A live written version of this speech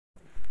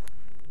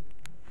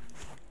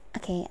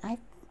Okay,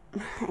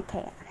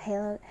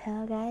 hello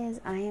guys.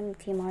 I am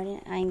Tia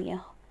Martin. I'm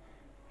your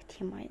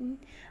Tia Martin.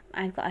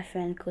 I've got a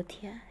friend called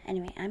Tia.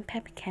 Anyway, I'm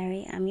Pepper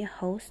Carey. I'm your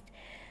host.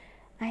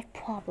 I've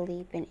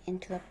probably been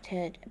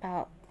interrupted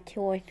about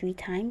 2 or 3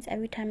 times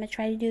every time I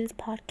try to do this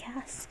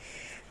podcast.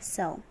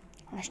 So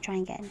let's try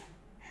again.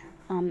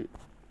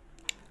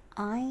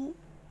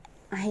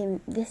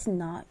 This is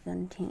not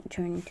going to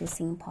turn into a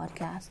singing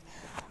podcast.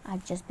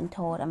 I've just been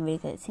told I'm really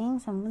good at singing,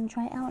 so I'm going to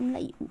try it out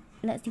and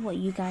let's see what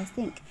you guys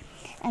think.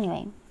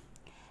 Anyway,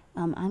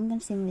 I'm going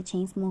to sing the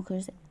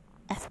Chainsmokers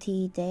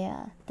FT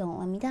Dea, Don't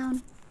Let Me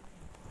Down.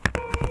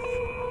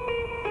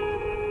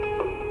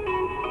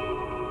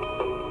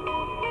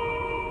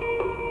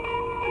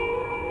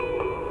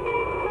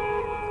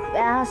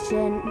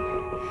 Crashing,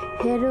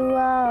 hit a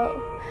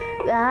wall.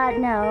 Right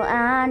now,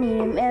 I need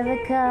a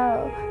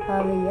miracle.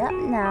 Hurry up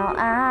now,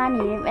 I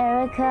need a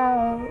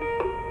miracle.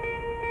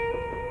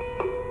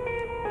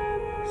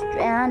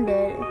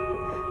 Stranded,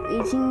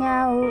 reaching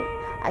out.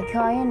 I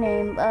call your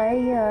name, but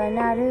you're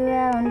not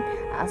around.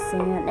 I say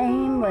your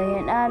name, but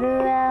you're not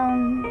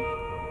around.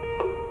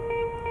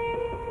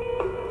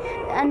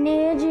 I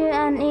need you,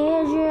 I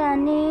need you, I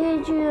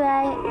need you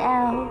right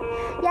now.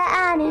 Yeah,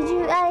 I need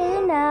you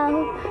right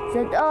now.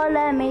 So don't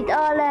let me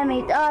down.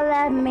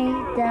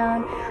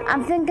 I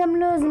think I'm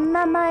losing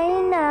my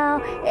mind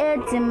now.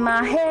 It's in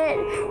my head,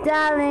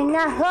 darling.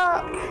 I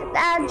hope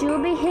that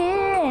you'll be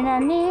here, and I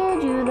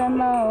need you the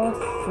most.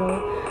 So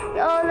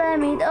don't let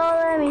me down.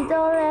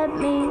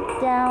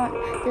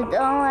 So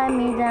don't let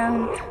me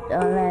down.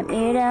 Don't let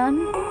me down.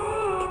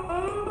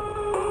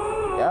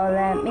 Don't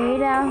let me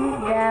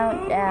down.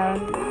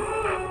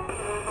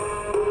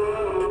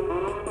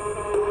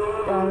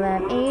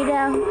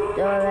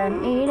 Don't let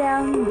me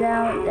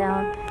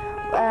down.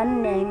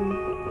 Running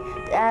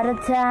at a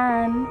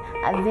time,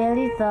 I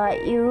really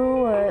thought you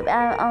were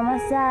on my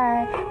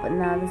side, but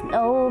now there's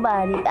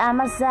nobody by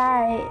my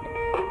side.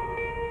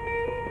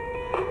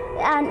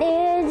 I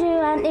need you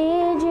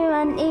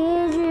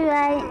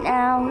right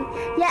now.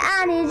 Yeah,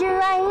 I need you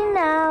right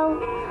now.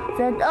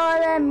 So don't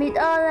let me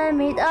down.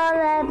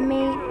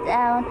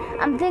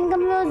 I think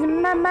I'm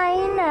losing my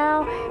mind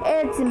now.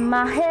 It's in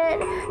my head,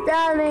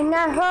 darling.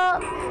 I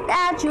hope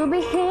that you'll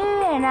be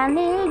here, and I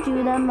need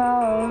you the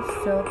most.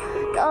 So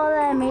don't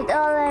let me down.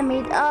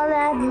 So don't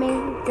let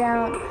me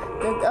down.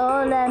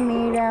 Don't let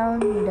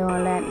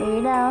me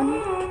down.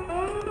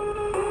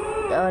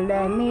 Don't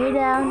let me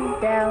down.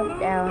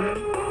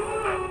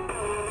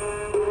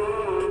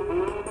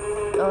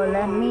 Don't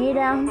let me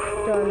down.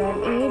 Don't let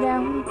me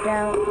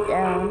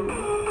down.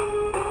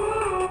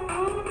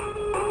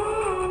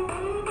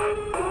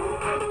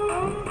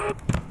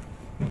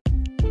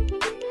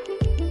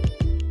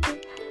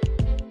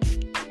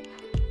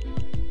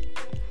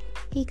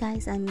 Hey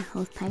guys, I'm your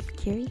host Piper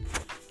Carey,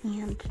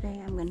 and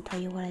today I'm going to tell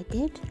you what I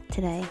did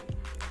today.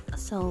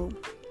 So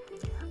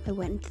I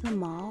went to the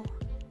mall.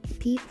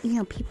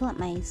 People at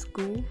my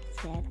school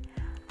said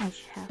I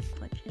should have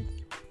crutches,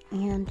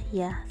 and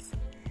yes,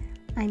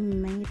 I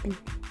might have been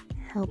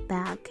held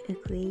back a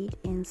grade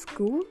in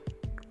school,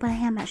 but I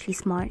am actually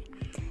smart.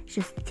 It's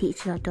just the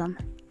teachers are dumb.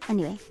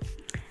 Anyway,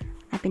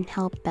 I've been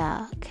held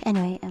back.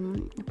 Anyway,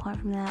 apart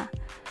from that,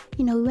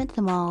 we went to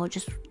the mall,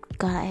 just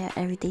got our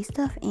everyday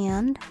stuff,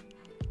 and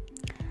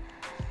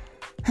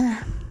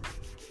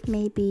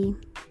maybe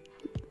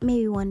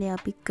one day I'll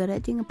be good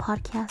at doing a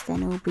podcast,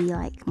 and it'll be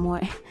like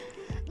more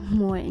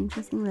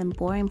interesting than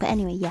boring. But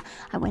anyway, yeah,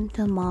 I went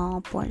to the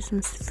mall, bought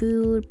some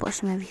food, bought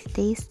some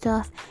everyday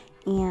stuff,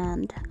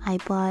 and I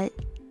bought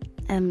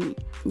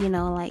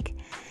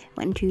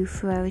went to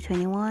Forever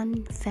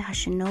 21,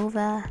 Fashion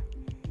Nova,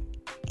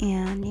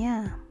 and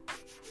yeah,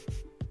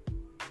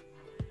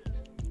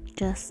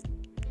 just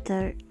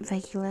the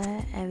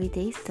regular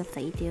everyday stuff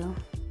that you do.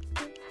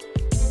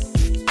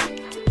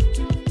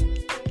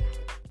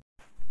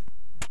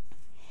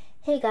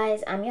 Hey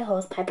guys, I'm your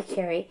host Piper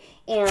Carey,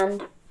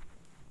 and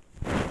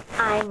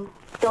I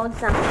don't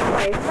sound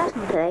very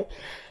professional today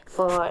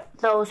for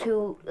those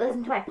who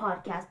listen to my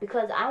podcast,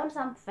 because I want to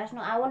sound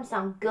professional. I want to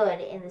sound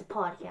good in this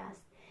podcast,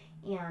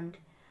 and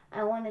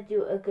I want to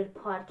do a good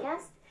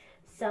podcast.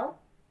 So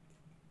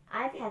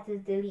I've had to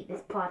delete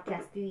this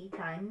podcast 3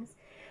 times.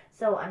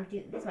 So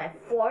this is my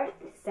 4th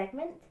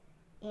segment,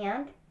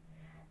 and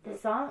the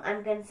song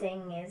I'm gonna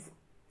sing is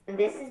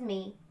 "This Is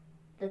Me,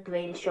 the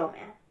Greatest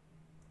Showman."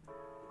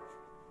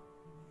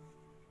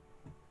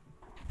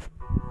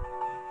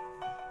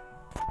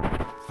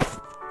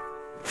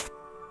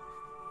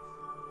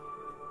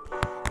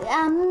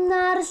 I'm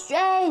not a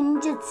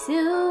stranger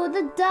to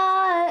the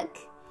dark.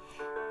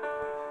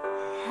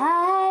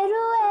 Hide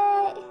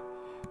away,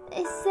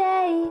 they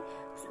say,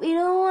 'cause we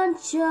don't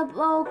want your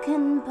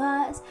broken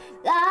parts.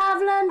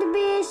 I've learned to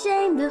be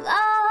ashamed of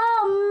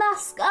all my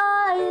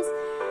scars.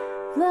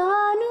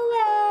 Run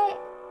away,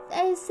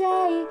 they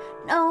say,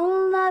 no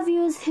one loves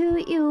you is who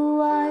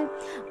you are.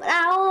 But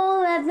I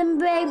won't let them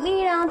break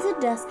me down to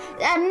dust.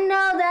 I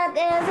know that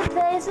there's a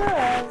place for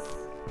us.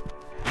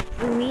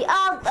 We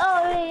are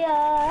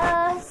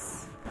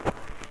glorious.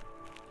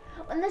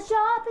 When the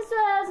sharpest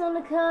words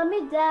wanna cut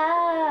me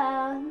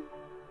down,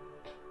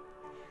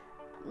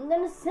 I'm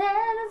gonna send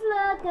a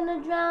flood,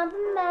 gonna drown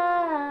them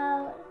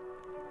out.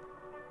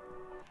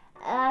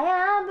 I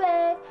am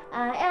brave,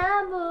 I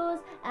am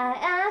bruised, I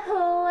am who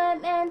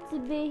I'm meant to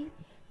be.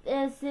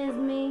 This is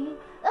me,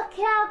 look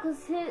out,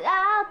 'cause here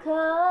I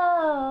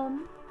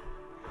come.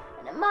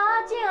 And I'm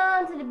marching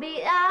on to the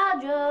beat I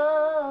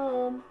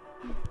drum.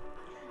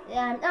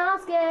 I'm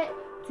not scared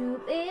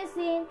to be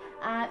seen,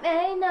 I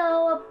make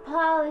no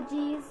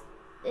apologies.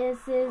 This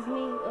is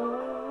me,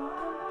 oh.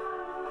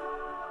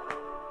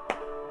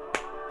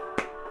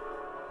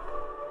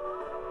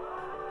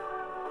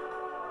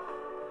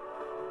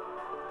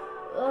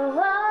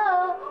 Oh,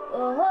 oh,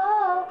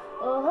 oh,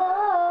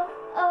 oh,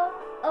 oh,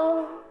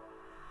 oh.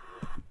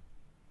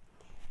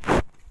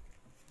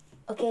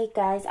 Okay,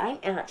 guys, I'm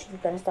actually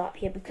gonna stop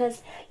here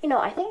because,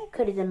 I think I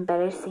could have done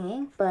better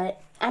singing,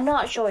 but I'm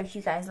not sure if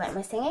you guys like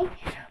my singing,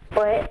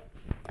 but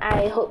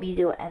I hope you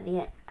do at the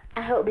end.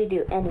 I hope you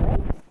do anyway.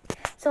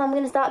 So I'm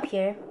gonna stop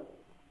here.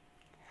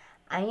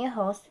 I'm your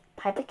host,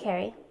 Piper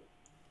Carey,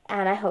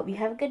 and I hope you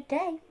have a good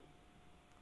day.